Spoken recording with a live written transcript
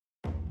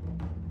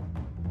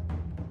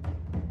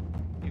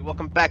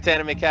Welcome back to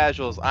Anime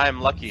Casuals. I'm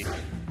Lucky.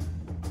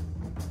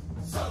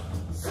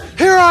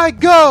 Here I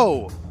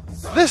go!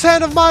 This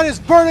hand of mine is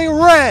burning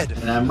red!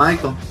 And I'm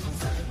Michael.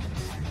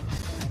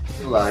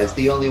 Realize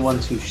the only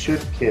ones who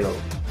should kill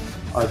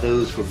are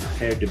those who are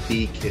prepared to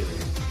be killed.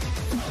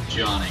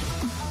 Johnny.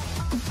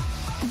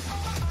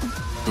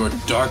 Your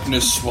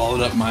darkness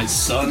swallowed up my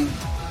son?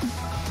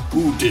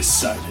 Who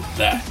decided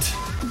that?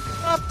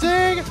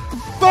 Erupting!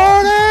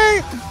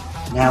 Burning!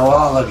 Now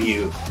all of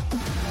you.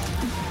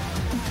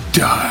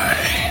 Die.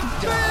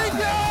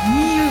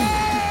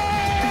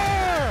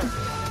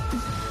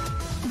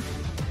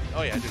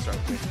 Oh yeah, I just started.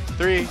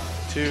 3,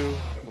 2,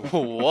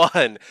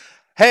 1.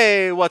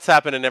 Hey, what's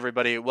happening,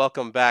 everybody?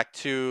 Welcome back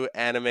to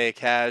Anime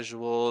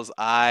Casuals.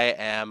 I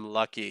am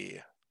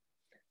Lucky.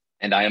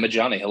 And I am a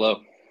Johnny.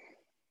 Hello.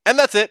 And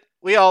that's it.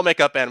 We all make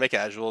up Anime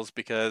Casuals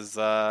because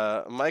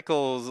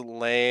Michael's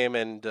lame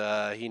and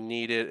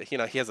he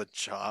has a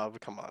job.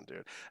 Come on,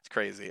 dude. It's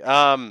crazy.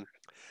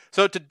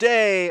 So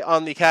today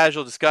on the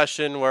casual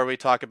discussion where we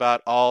talk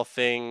about all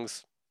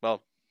things,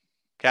 well,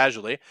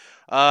 casually,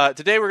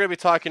 today we're going to be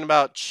talking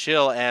about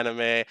chill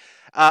anime.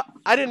 I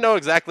didn't know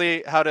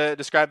exactly how to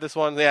describe this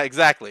one. Yeah,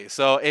 exactly.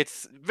 So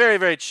it's very,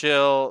 very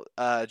chill.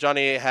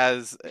 Johnny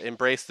has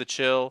embraced the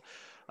chill.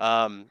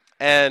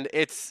 And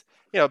it's,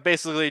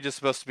 basically just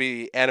supposed to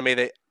be anime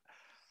that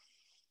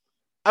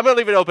I'm going to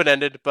leave it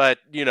open-ended, but,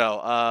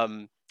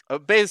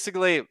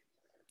 basically,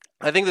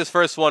 I think this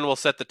first one will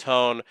set the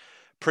tone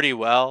pretty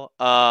well.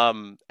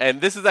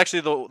 And this is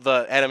actually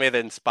the anime that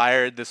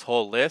inspired this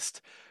whole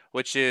list,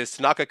 which is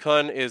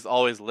Tanaka-kun is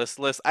Always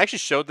Listless. I actually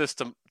showed this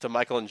to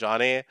Michael and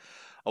Johnny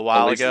a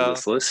while ago.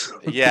 Listless.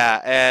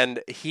 Yeah,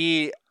 and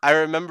I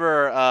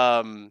remember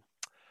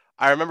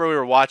we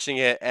were watching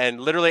it,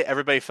 and literally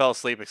everybody fell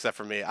asleep except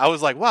for me. I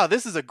was like, wow,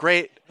 this is a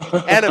great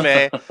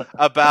anime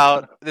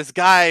about this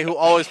guy who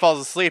always falls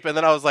asleep. And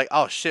then I was like,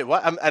 oh, shit,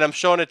 what? And I'm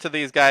showing it to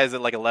these guys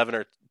at like 11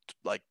 or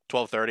like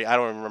 12:30. I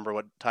don't remember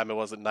what time it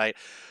was at night.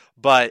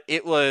 But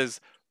it was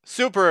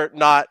super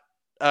not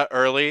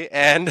early,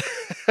 and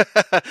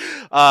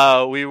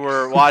we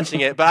were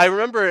watching it. But I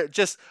remember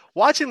just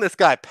watching this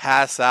guy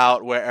pass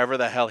out wherever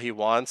the hell he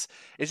wants.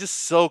 It's just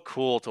so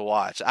cool to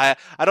watch. I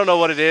don't know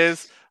what it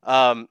is.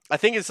 I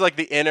think it's like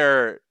the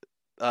inner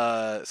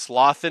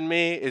sloth in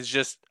me is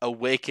just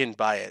awakened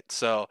by it.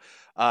 So,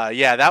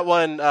 yeah, that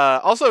one.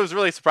 Also, it was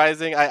really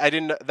surprising. I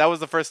didn't. That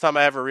was the first time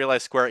I ever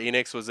realized Square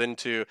Enix was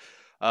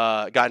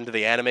got into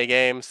the anime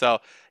game. So,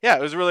 yeah,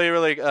 it was really,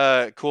 really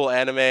cool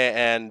anime.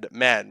 And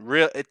man,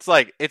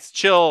 it's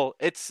chill.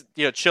 It's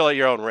chill at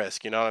your own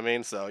risk. You know what I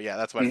mean? So, yeah,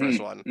 that's my first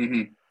one.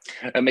 Mm-hmm.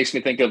 It makes me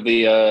think of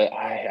the.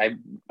 I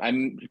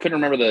couldn't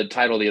remember the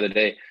title the other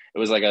day. It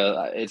was like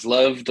it's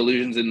Love,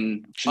 Delusions,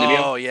 and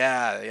Shunibyo. Oh,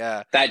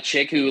 yeah. That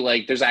chick who,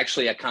 there's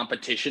actually a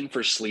competition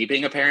for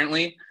sleeping,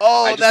 apparently.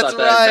 Oh, that's right.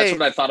 That's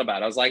what I thought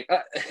about. I was like,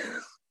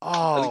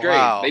 oh, that's great.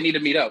 Wow. They need to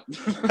meet up.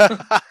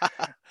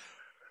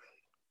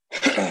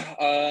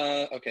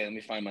 Okay, let me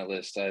find my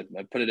list. I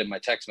put it in my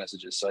text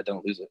messages so I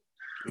don't lose it.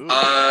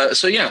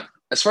 So, yeah,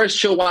 as far as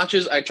chill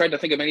watches, I tried to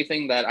think of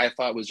anything that I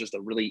thought was just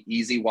a really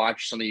easy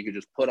watch, something you could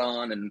just put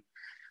on and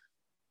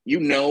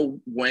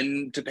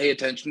when to pay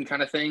attention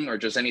kind of thing, or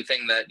just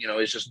anything that,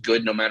 is just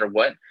good no matter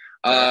what.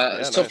 So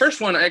nice. First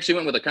one, I actually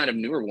went with a kind of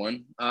newer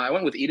one. I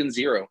went with Eden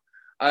Zero.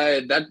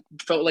 That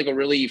felt like a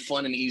really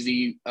fun and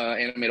easy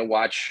anime to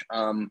watch.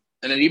 And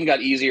it even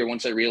got easier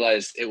once I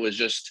realized it was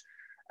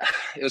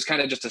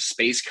kind of just a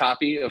space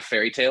copy of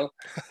Fairy Tail.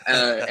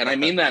 And I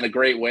mean that in a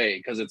great way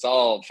because it's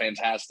all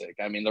fantastic.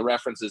 I mean, the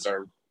references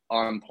are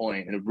on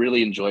point and I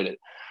really enjoyed it.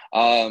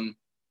 And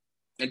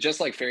just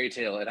like Fairy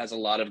Tail, it has a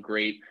lot of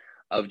great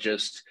of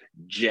just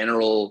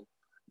general,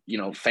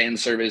 fan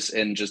service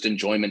and just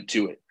enjoyment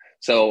to it.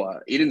 So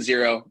Eden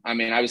Zero, I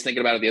mean, I was thinking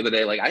about it the other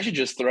day, I should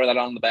just throw that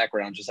on in the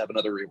background, just have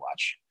another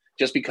rewatch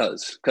just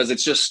because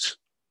it's just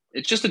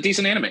a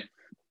decent anime.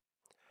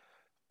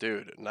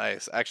 Dude,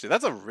 nice. Actually,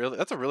 that's a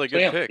really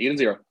good pick. Eden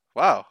Zero.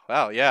 Wow.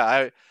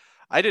 Yeah,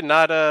 I did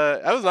not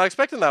I was not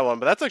expecting that one,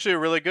 but that's actually a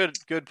really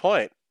good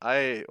point.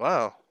 I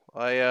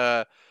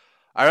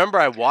remember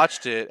I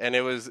watched it and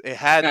it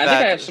had I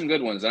think I have some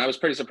good ones and I was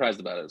pretty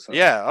surprised about it. So.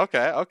 Yeah,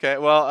 okay.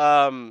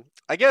 Well,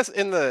 I guess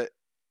in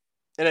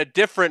a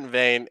different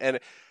vein, and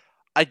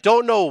I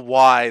don't know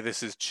why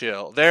this is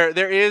chill. There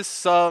is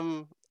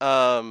some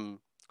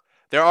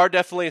there are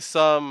definitely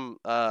some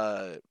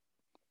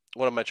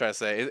what am I trying to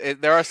say?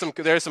 There's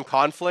some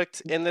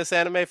conflict in this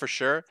anime for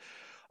sure.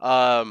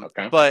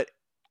 Okay. But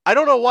I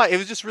don't know why. It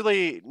was just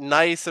really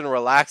nice and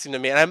relaxing to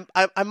me. And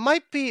I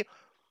might be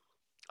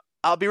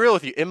I'll be real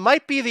with you. It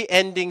might be the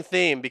ending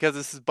theme because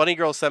this is Bunny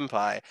Girl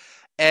Senpai.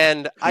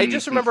 And I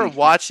just remember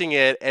watching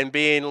it and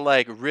being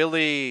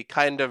really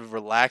kind of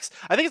relaxed.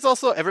 I think it's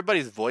also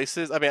everybody's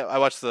voices. I mean, I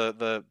watched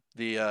the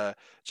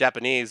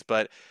Japanese,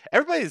 but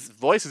everybody's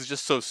voice is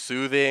just so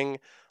soothing.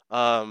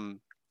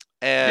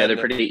 Yeah, they're And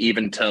pretty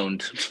even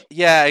toned.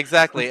 yeah,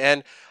 exactly.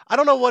 And I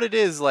don't know what it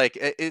is. Like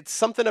it's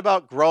something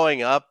about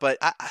growing up, but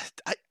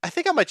I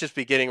think I might just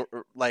be getting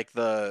like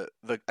the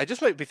I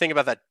just might be thinking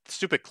about that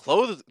stupid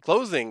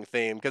closing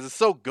theme because it's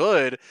so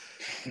good,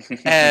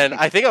 and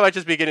I think I might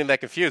just be getting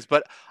that confused.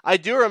 But I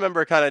do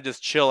remember kind of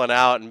just chilling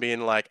out and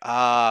being like,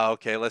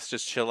 okay, let's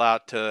just chill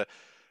out to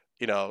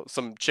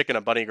some chick in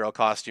a bunny girl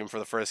costume for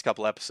the first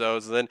couple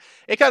episodes, and then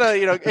it kind of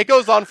it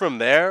goes on from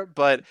there.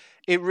 But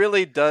it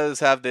really does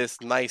have this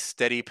nice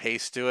steady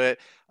pace to it.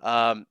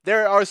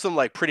 There are some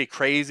like pretty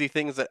crazy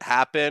things that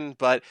happen,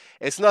 but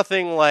it's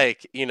nothing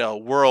like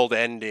world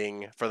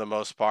ending for the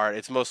most part.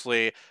 It's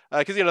mostly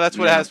because that's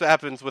what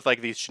happens with like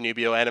these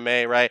Shinibyo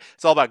anime, right?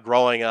 It's all about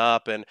growing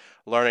up and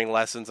learning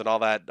lessons and all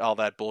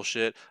that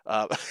bullshit.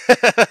 But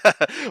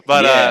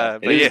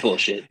it is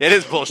bullshit. It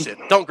is bullshit.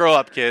 Don't grow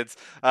up, kids.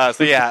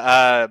 So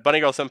yeah, Bunny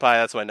Girl Senpai.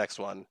 That's my next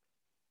one.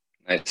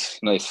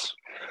 Nice.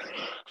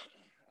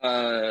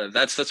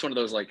 That's one of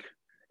those like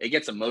it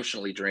gets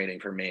emotionally draining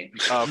for me.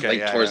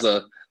 Okay, towards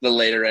the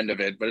later end of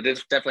it, but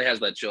it definitely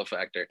has that chill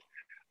factor.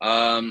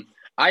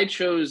 I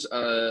chose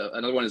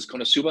another one is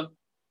Konosuba.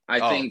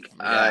 I think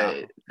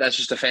that's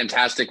just a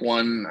fantastic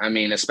one. I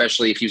mean,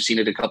 especially if you've seen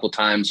it a couple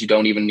times, you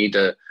don't even need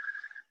to.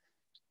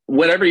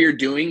 Whatever you're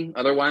doing,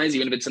 otherwise,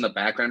 even if it's in the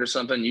background or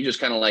something, you just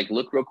kind of like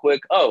look real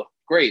quick. Oh,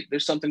 great!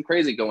 There's something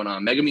crazy going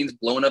on. Megumin's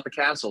blowing up a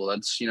castle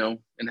that's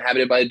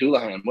inhabited by a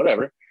Dullahan,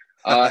 whatever.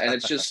 And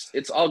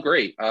it's all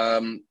great.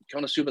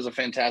 Konosuba is a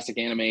fantastic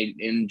anime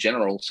in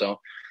general. So,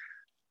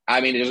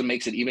 I mean, it just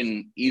makes it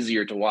even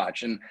easier to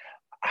watch. And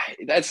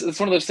it's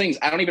one of those things.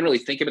 I don't even really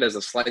think of it as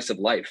a slice of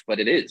life, but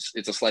it is.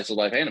 It's a slice of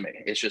life anime.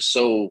 It's just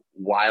so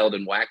wild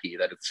and wacky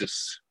that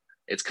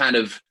it's got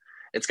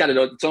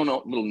its own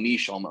little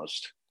niche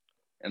almost.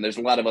 And there's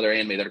a lot of other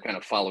anime that are kind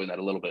of following that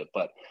a little bit.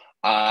 But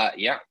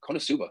yeah,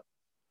 Konosuba.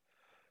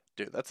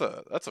 Dude, that's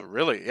a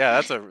really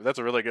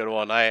good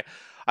one.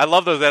 I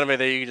love those anime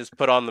that you can just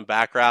put on the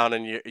background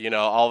and you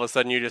all of a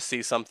sudden you just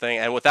see something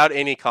and without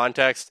any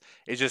context,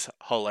 it's just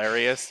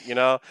hilarious.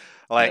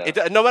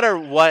 Like no matter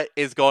what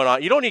is going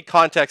on, you don't need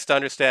context to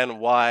understand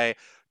why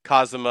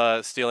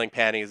Kazuma stealing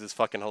panties is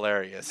fucking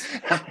hilarious.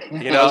 I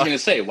was gonna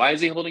say, why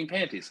is he holding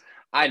panties?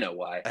 I know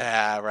why.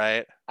 Yeah,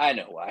 right. I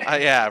know why.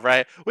 Yeah,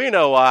 right. We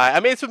know why. I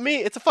mean,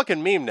 it's a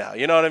fucking meme now.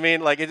 You know what I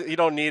mean? Like you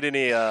don't need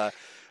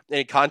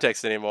any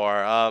context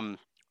anymore.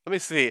 Let me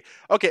see.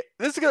 Okay,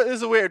 this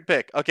is a weird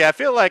pick. Okay, I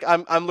feel like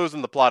I'm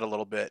losing the plot a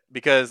little bit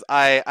because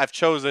I've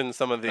chosen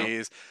some of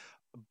these,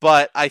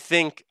 but I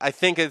think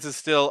this is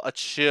still a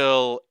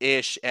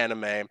chill-ish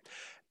anime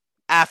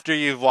after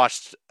you've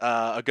watched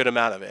a good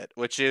amount of it,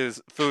 which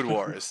is Food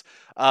Wars.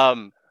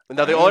 Now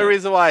the only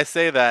reason why I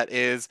say that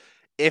is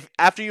if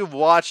after you've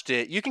watched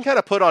it, you can kind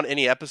of put on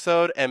any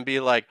episode and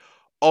be like,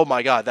 "Oh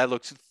my god, that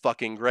looks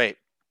fucking great."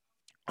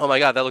 Oh my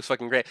god, that looks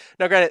fucking great.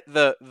 Now, granted,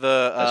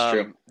 That's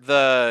true.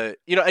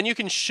 And you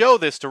can show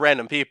this to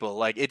random people.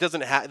 Like, it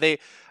doesn't have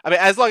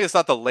as long as it's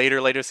not the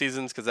later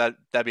seasons, because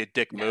that'd be a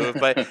dick move.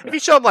 But if you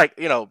show them like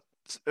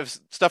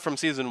stuff from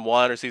season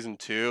 1 or season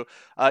 2,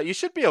 you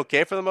should be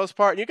okay for the most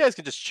part. And you guys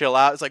can just chill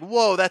out. It's like,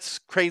 whoa, that's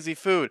crazy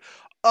food.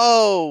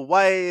 Oh,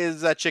 why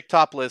is that chick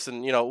topless?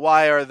 And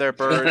why are there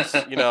birds?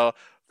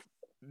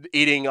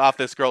 Eating off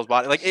this girl's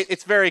body. Like,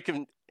 it's very.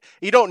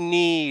 You don't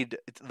need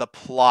the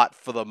plot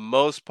for the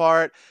most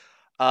part,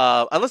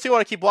 unless you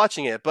want to keep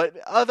watching it. But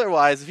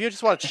otherwise, if you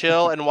just want to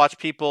chill and watch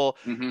people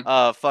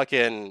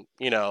fucking,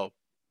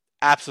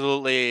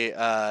 absolutely,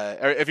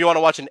 or if you want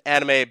to watch an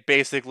anime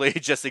basically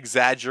just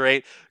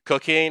exaggerate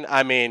cooking,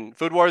 I mean,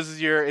 Food Wars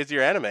is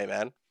your anime,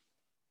 man.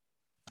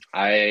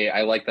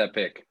 I like that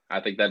pick. I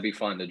think that'd be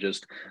fun to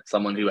just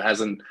someone who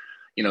hasn't,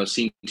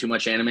 seen too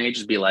much anime,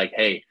 just be like,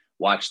 hey,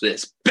 watch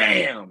this,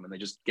 bam, and they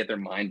just get their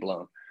mind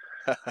blown.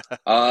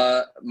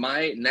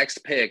 My next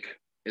pick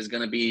is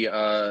going to be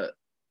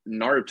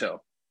Naruto,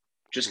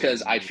 just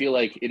because I feel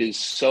like it is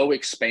so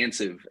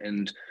expansive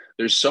and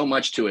there's so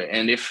much to it.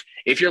 And if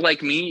you're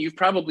like me, you've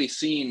probably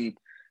seen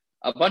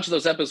a bunch of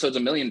those episodes a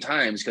million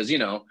times because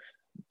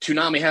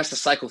Toonami has to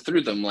cycle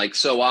through them like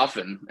so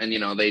often, and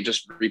they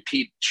just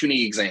repeat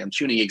Chunin exam.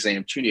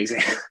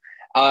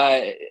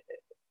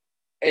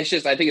 It's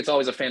just, I think it's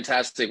always a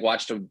fantastic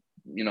watch to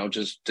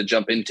just to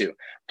jump into.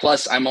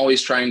 Plus, I'm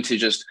always trying to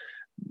just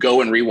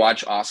go and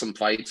rewatch awesome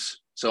fights.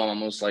 So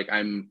almost like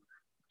I'm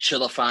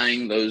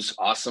chillifying those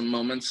awesome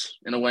moments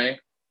in a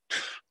way,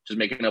 just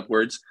making up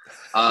words.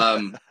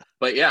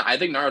 But yeah, I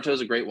think Naruto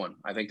is a great one.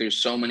 I think there's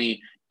so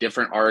many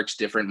different arcs,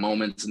 different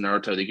moments in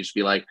Naruto that you could just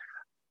be like,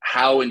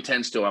 how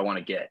intense do I want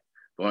to get?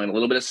 Do I want a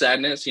little bit of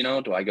sadness?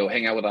 Do I go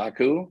hang out with a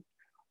Haku,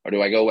 or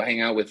do I go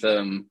hang out with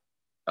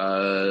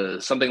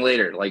something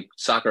later, like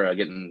Sakura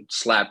getting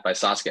slapped by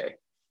Sasuke?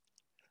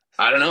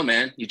 I don't know,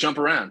 man. You jump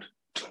around.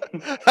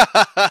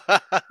 I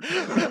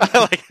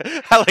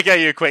like how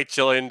you equate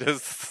chilling to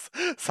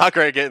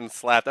Sakura getting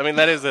slapped. I mean,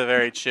 that is a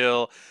very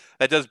chill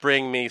does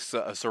bring me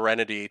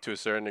serenity to a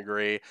certain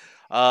degree.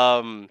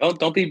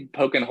 Don't be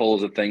poking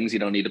holes at things you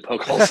don't need to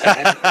poke holes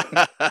at.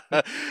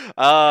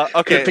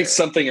 Could have picked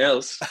something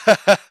else.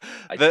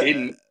 I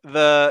didn't.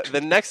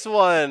 The next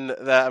one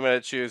that I'm going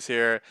to choose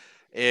here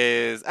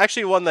is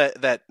actually one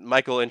that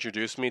Michael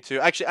introduced me to.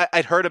 Actually,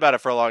 I'd heard about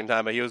it for a long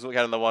time, but he was kind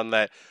of the one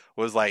that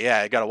was like,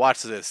 "Yeah, you got to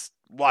watch this.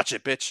 Watch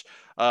it, bitch."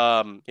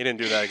 He didn't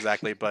do that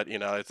exactly, but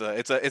it's a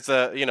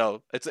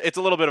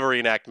little bit of a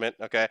reenactment.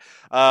 Okay.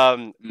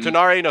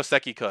 Tonari no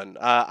Seki-kun.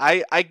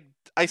 I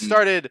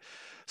started.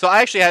 So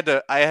I actually had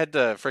to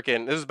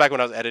freaking. This was back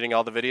when I was editing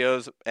all the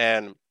videos,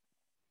 and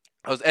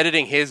I was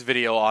editing his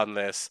video on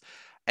this.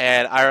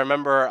 And I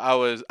remember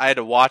I had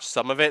to watch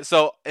some of it.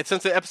 So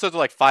since the episodes are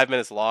like 5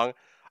 minutes long,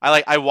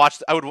 I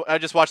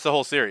just watched the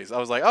whole series. I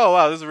was like, oh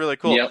wow, this is really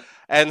cool. Yep.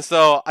 And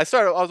so I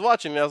was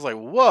watching and I was like,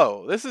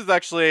 whoa, this is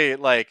actually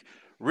like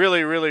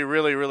really, really,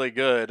 really, really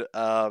good.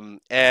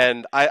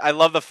 And I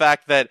love the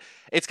fact that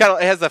it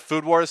has that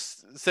Food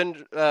Wars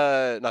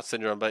not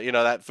syndrome, but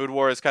that Food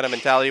Wars kind of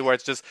mentality where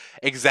it's just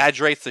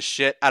exaggerates the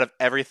shit out of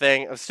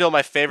everything. Still,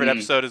 my favorite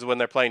episode is when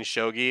they're playing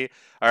shogi,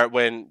 or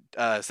when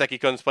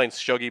Seki-kun's playing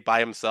shogi by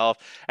himself,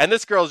 and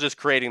this girl's just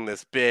creating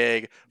this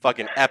big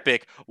fucking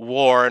epic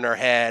war in her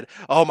head.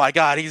 Oh my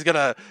god, he's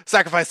gonna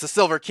sacrifice the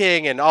Silver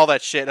King and all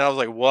that shit. And I was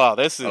like, wow,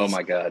 this is, oh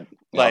my god.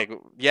 Like,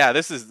 yeah,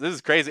 this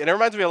is crazy. And it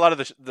reminds me a lot of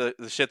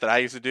the shit that I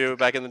used to do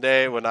back in the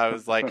day when I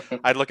was like,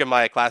 I'd look at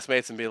my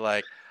classmates and be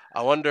like,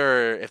 I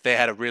wonder if they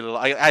had a really.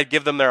 I'd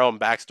give them their own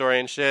backstory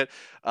and shit.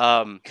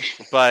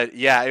 But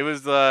yeah, it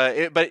was.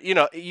 But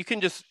you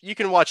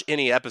can watch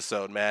any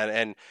episode, man,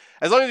 and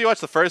as long as you watch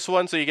the first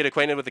one, so you get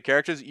acquainted with the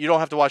characters, you don't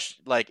have to watch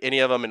like any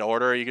of them in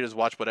order. You can just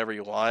watch whatever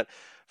you want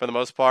for the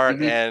most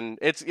part, and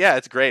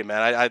it's great,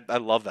 man. I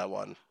love that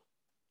one.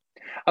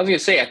 I was gonna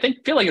say,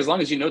 feel like as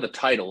long as you know the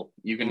title,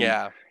 you can.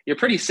 Yeah. You're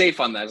pretty safe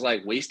on that. It's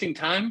like wasting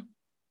time.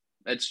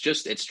 It's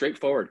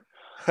straightforward.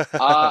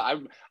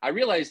 I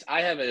realized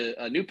I have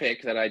a new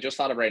pick that I just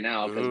thought of right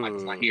now because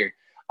Michael's not here.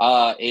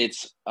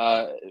 It's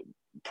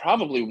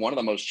probably one of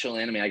the most chill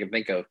anime I can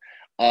think of.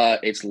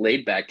 It's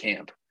Laid Back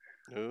Camp.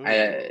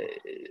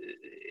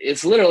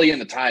 It's literally in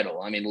the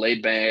title. I mean,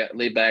 laid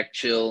back,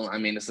 chill. I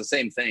mean, it's the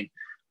same thing.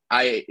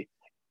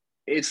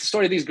 It's the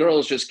story of these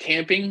girls just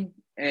camping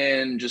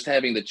and just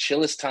having the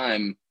chillest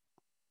time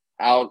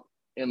out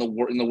in the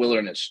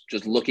wilderness,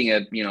 just looking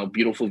at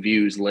beautiful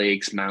views,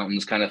 lakes,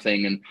 mountains, kind of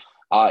thing, and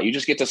you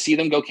just get to see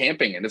them go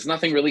camping, and it's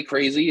nothing really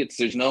crazy.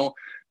 There's no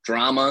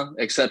drama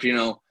except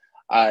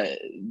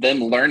them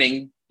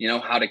learning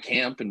how to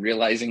camp and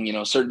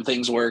realizing certain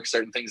things work,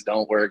 certain things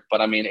don't work. But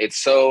I mean,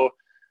 it's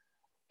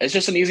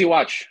just an easy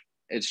watch.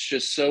 It's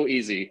just so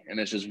easy, and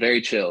it's just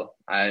very chill.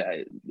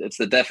 It's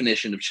the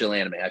definition of chill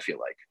anime. I feel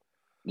like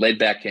Laid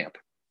Back Camp.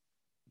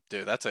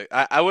 Dude,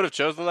 I would have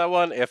chosen that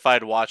one if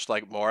I'd watched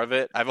like more of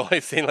it. I've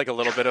only seen like a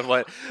little bit of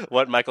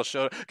what Michael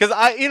showed, because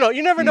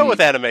you never know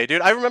with anime,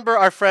 dude. I remember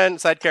our friend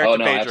side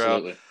character Pedro.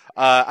 Absolutely.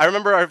 I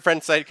remember our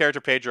friend side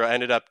character Pedro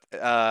ended up.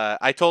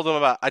 I told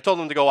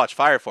him to go watch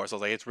Fire Force. I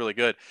was like, it's really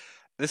good.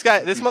 This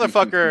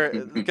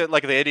motherfucker,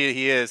 like the idiot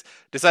he is,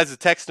 decides to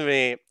text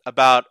me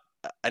about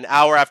an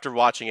hour after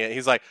watching it.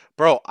 He's like,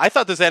 bro, I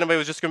thought this anime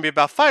was just gonna be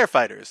about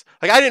firefighters.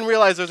 Like, I didn't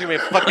realize there was gonna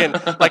be fucking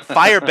like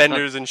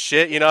firebenders and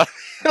shit,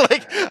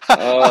 like,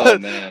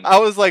 man. I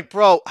was like,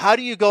 bro, how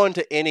do you go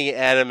into any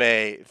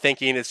anime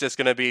thinking it's just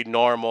gonna be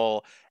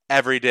normal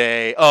every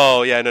day?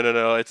 Oh yeah,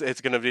 no,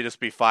 it's gonna be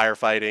just be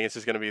firefighting. It's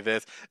just gonna be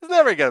this. It's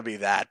never gonna be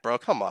that, bro.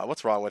 Come on,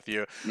 what's wrong with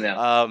you?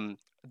 Yeah.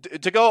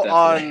 To go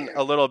on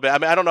a little bit. I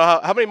mean, I don't know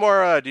how many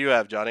more do you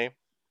have, Johnny?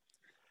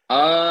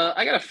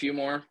 I got a few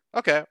more.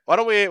 Okay, why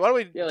don't we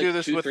do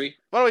this 2, with 3.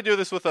 Why don't we do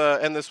this with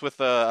end this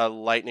with a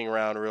lightning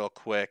round real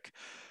quick.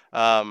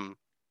 So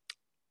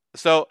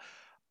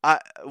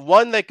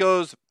one that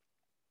goes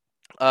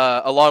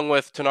along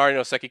with Tonari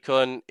no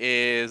Seki-kun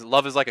is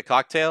Love is Like a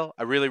Cocktail.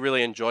 I really,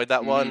 really enjoyed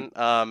that one.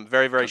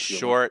 Very, very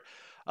short.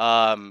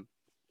 Very,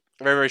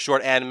 very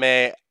short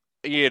anime.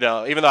 Even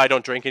though I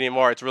don't drink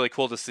anymore, it's really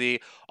cool to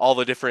see all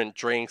the different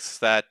drinks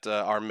that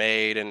are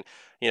made, and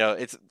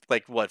it's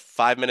like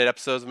 5-minute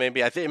episodes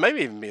maybe. I think it might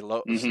even be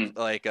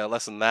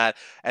less than that.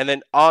 And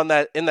then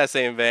in that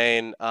same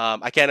vein,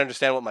 I can't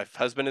understand what my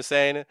husband is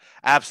saying.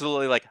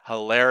 Absolutely like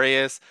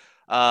hilarious.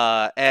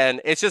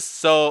 And it's just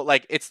so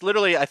like it's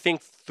literally I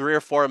think 3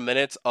 or 4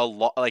 minutes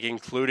like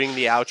including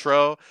the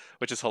outro,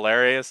 which is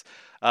hilarious.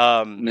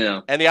 And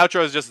the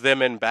outro is just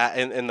them in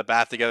the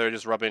bath together,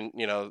 just rubbing,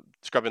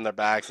 scrubbing their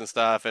backs and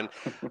stuff. And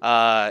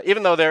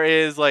even though there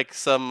is like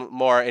some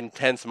more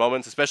intense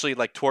moments, especially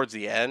like towards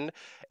the end,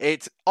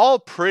 it's all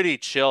pretty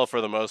chill for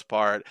the most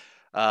part.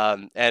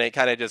 And it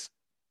kind of just,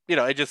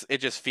 it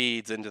just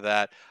feeds into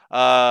that.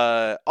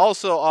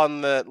 Also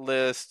on that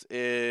list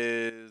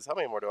is, how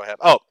many more do I have?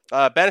 Oh,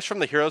 Banished from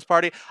the Heroes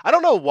Party. I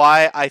don't know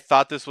why I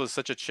thought this was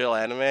such a chill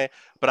anime,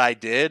 but I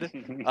did.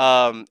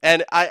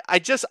 And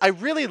I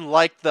really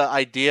liked the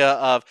idea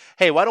of,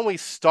 hey, why don't we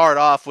start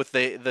off with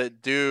the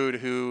dude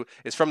who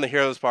is from the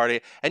Heroes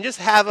Party and just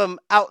have him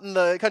out in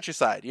the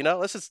countryside,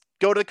 let's just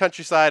go to the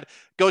countryside,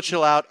 go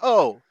chill out.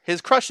 Oh,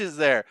 his crush is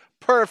there.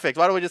 Perfect.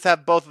 Why don't we just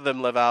have both of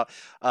them live out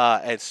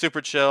and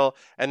super chill?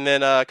 And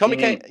then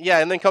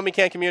Komi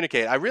can't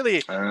communicate. I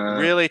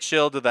really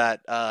chilled to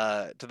that.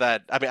 I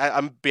mean,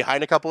 I'm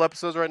behind a couple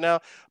episodes right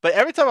now, but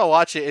every time I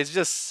watch it, it's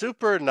just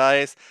super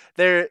nice.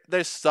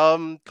 There's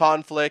some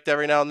conflict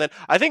every now and then.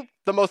 I think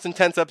the most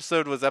intense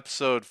episode was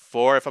episode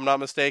 4, if I'm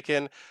not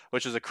mistaken,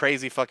 which is a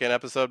crazy fucking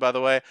episode, by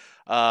the way.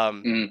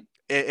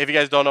 If you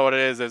guys don't know what it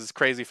is, it's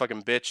crazy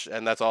fucking bitch,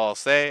 and that's all I'll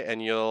say,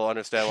 and you'll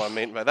understand what I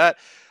mean by that.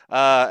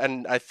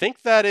 And I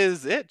think that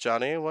is it,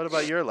 Johnny. What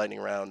about your lightning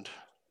round?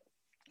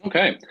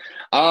 Okay.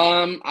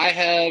 I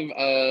have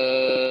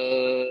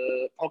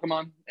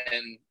Pokemon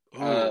and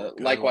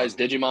likewise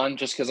one. Digimon,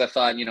 just because I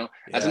thought,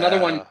 as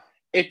another one,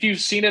 if you've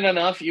seen it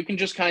enough, you can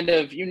just kind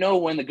of,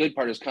 when the good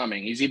part is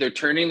coming. He's either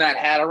turning that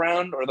hat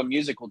around or the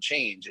music will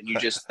change. And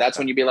that's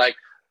when you'd be like,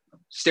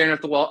 staring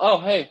at the wall. Oh,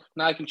 hey,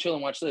 now I can chill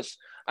and watch this.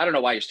 I don't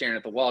know why you're staring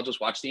at the wall.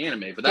 Just watch the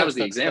anime. But that was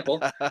the example.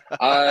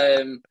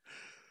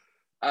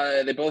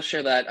 They both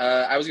share that.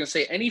 I was going to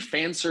say any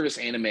fan service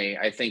anime,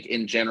 I think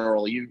in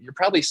general, you're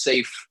probably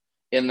safe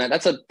in that.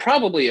 That's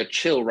probably a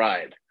chill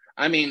ride.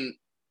 I mean,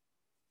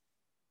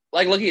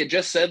 like Lucky had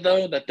just said,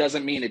 though, that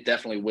doesn't mean it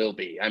definitely will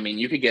be. I mean,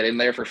 you could get in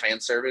there for fan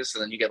service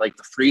and then you get like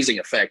the freezing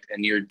effect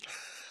and you're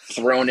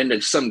thrown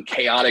into some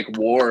chaotic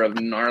war of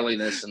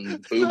gnarliness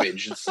and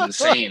boobage. It's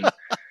insane.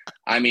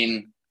 I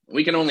mean,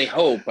 we can only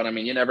hope, but I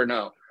mean, you never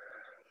know.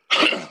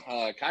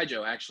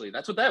 Kaijo, actually,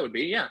 that's what that would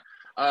be. Yeah.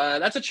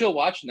 That's a chill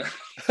watch now.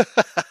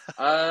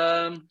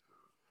 The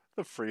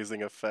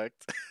freezing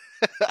effect.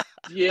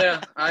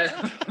 Yeah, I'm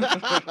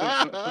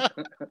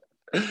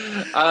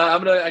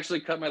gonna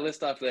actually cut my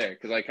list off there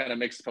because I kind of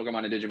mixed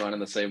Pokemon and Digimon in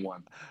the same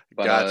one.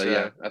 But gotcha.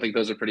 Yeah, I think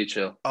those are pretty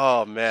chill.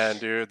 Oh man,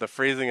 dude, the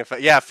freezing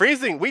effect. Yeah,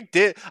 freezing. We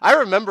did. I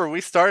remember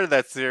we started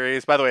that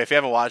series. By the way, if you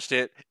haven't watched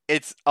it,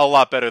 it's a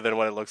lot better than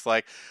what it looks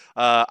like.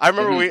 I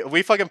remember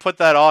we fucking put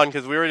that on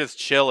because we were just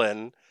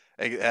chilling.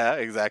 Yeah,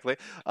 exactly.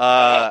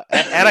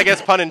 And I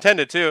guess pun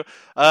intended too.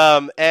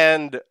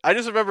 And I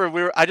just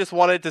remember I just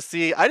wanted to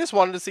see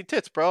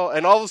tits, bro.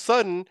 And all of a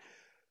sudden,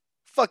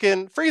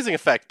 fucking freezing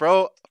effect,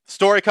 bro.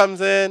 Story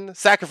comes in,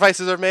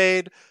 sacrifices are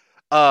made.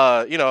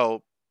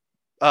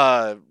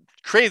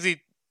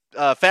 Crazy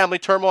family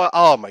turmoil.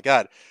 Oh my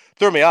god,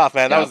 threw me off,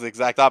 man. That was the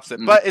exact opposite.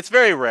 But it's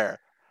very rare.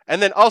 And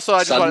then also,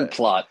 I just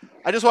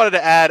wanted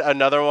to add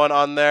another one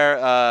on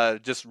there,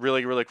 just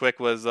really, really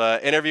quick, was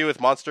Interview with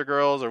Monster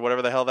Girls, or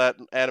whatever the hell that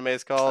anime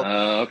is called.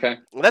 Okay.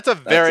 That's a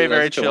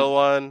very chill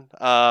one.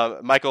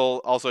 Michael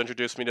also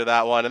introduced me to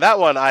that one. And that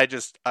one,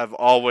 I've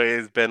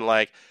always been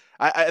like,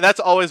 that's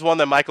always one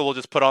that Michael will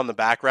just put on the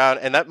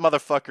background. And that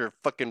motherfucker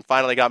fucking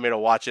finally got me to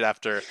watch it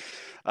after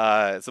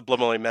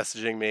subliminally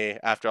messaging me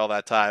after all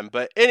that time.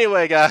 But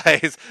anyway,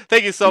 guys,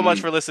 thank you so much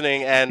for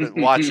listening and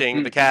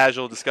watching the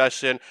Casual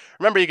Discussion.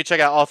 Remember, you can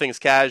check out all things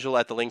Casual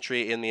at the link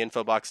tree in the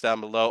info box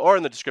down below or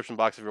in the description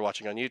box if you're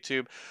watching on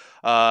YouTube.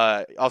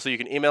 Also, you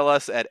can email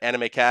us at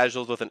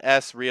animecasuals with an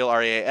S, real,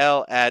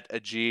 R-E-A-L, at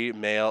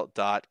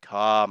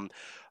gmail.com.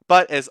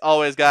 But as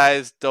always,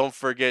 guys, don't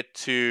forget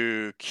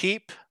to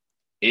keep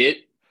it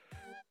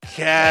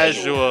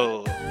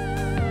casual.